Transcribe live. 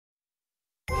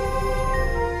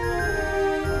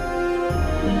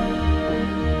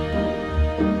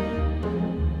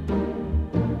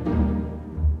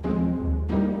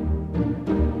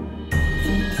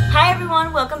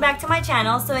everyone, welcome back to my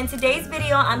channel. So in today's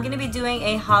video I'm going to be doing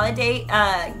a holiday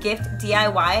gift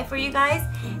DIY for you guys,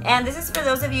 and this is for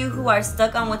those of you who are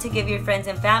stuck on what to give your friends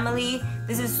and family.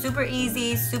 This is super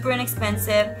easy, super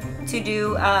inexpensive to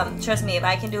do. Trust me, if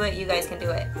I can do it, you guys can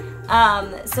do it.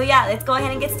 So yeah, let's go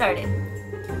ahead and get started.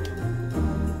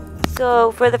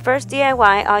 So for the first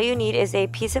DIY, all you need is a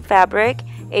piece of fabric,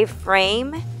 a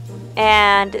frame,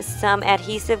 and some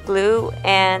adhesive glue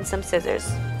and some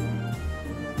scissors.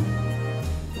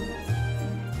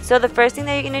 So the first thing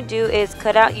that you're going to do is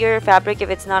cut out your fabric if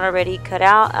it's not already cut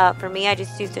out. For me, I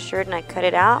just used a shirt and I cut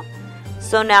it out.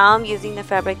 So now I'm using the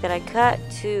fabric that I cut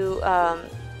to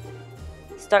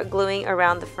start gluing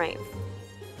around the frame.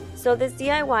 So this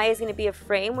DIY is going to be a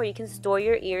frame where you can store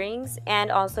your earrings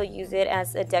and also use it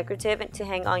as a decorative to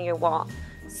hang on your wall.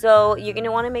 So you're going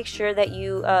to want to make sure that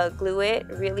you glue it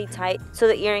really tight so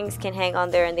the earrings can hang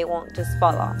on there and they won't just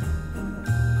fall off.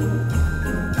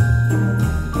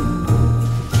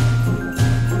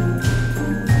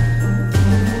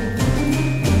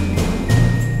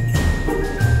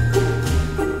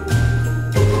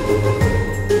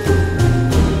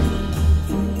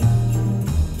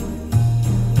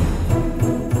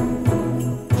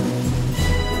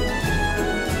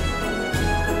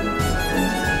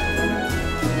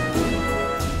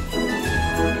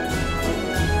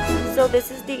 So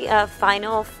this is the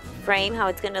final frame, how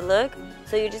it's going to look.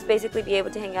 So you just basically be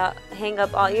able to hang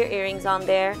up all your earrings on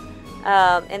there,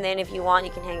 and then if you want,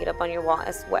 you can hang it up on your wall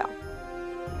as well.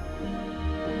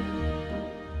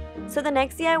 So the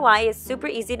next DIY is super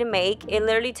easy to make. It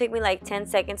literally took me like 10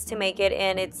 seconds to make it,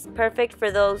 and it's perfect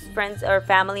for those friends or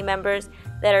family members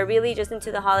that are really just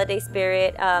into the holiday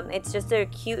spirit. It's just a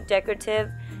cute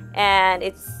decorative, and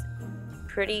it's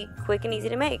pretty quick and easy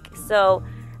to make. So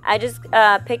I just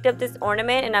picked up this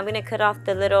ornament, and I'm going to cut off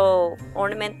the little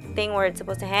ornament thing where it's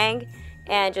supposed to hang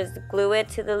and just glue it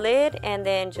to the lid, and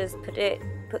then just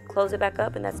close it back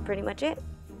up, and that's pretty much it.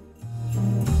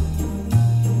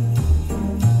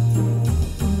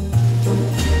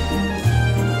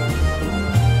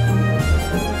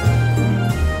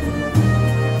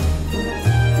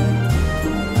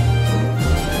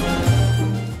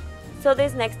 So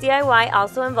this next DIY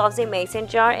also involves a mason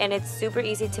jar, and it's super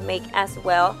easy to make as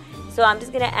well. So I'm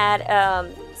just going to add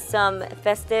some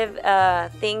festive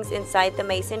things inside the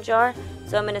mason jar.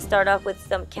 So I'm going to start off with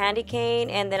some candy cane,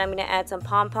 and then I'm going to add some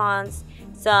pom-poms,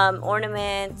 some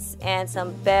ornaments, and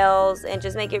some bells, and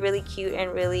just make it really cute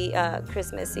and really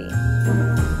Christmassy.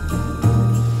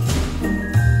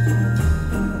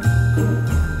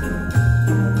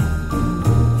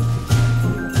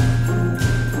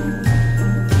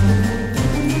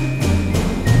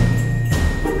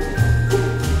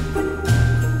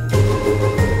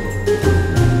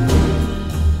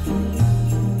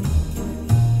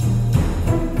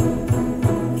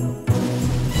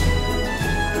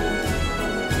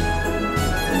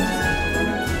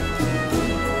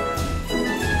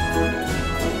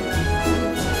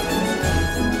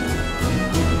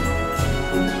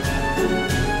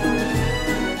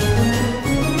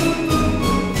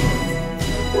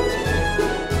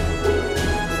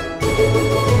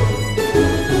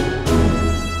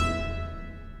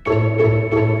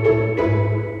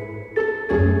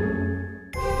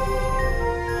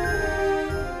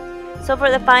 So for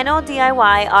the final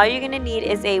DIY, all you're going to need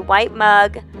is a white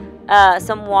mug,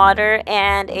 some water,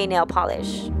 and a nail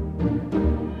polish.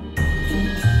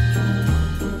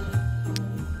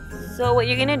 So what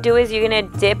you're going to do is you're going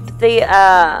to dip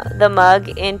the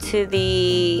mug into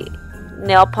the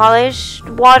nail polish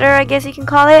water, I guess you can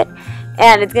call it,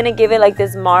 and it's going to give it like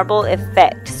this marble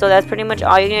effect. So that's pretty much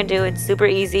all you're going to do. It's super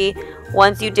easy.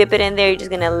 Once you dip it in there, you're just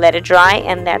going to let it dry,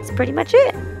 and that's pretty much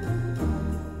it.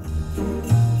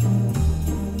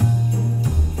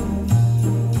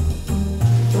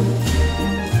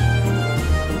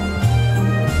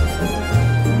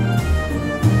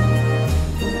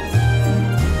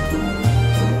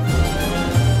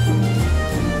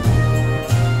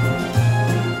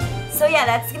 So yeah,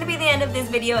 that's going to be the end of this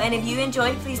video, and if you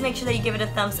enjoyed, please make sure that you give it a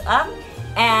thumbs up,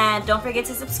 and don't forget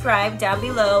to subscribe down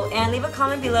below, and leave a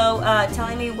comment below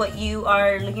telling me what you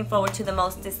are looking forward to the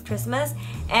most this Christmas,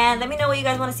 and let me know what you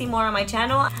guys want to see more on my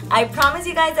channel. I promise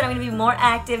you guys that I'm going to be more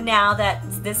active now that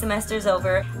this semester is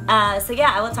over. So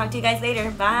yeah, I will talk to you guys later.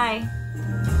 Bye!